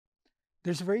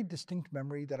There's a very distinct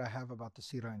memory that I have about the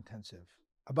Sira Intensive.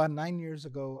 About 9 years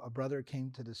ago, a brother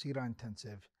came to the Sira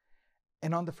Intensive,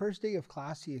 and on the first day of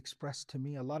class, he expressed to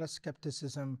me a lot of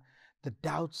skepticism, the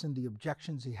doubts and the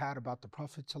objections he had about the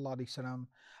Prophet ﷺ,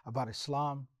 about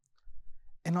Islam.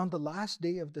 And on the last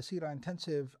day of the Sira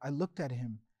Intensive, I looked at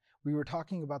him. We were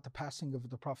talking about the passing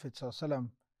of the Prophet ﷺ,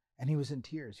 and he was in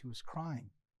tears. He was crying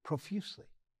profusely.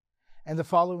 And the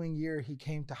following year, he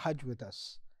came to Hajj with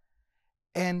us.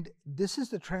 And this is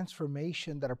the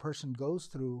transformation that a person goes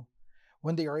through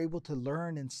when they are able to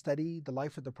learn and study the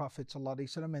life of the Prophet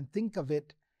ﷺ and think of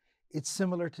it, it's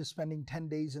similar to spending 10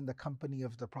 days in the company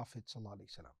of the Prophet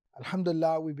ﷺ.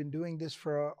 Alhamdulillah, we've been doing this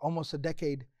for almost a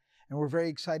decade, and we're very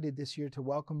excited this year to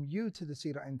welcome you to the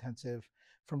Sira Intensive.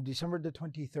 From December the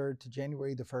 23rd to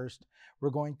January the 1st, we're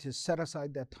going to set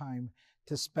aside that time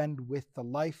to spend with the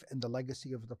life and the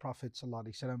legacy of the Prophet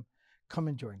ﷺ. Come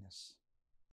and join us.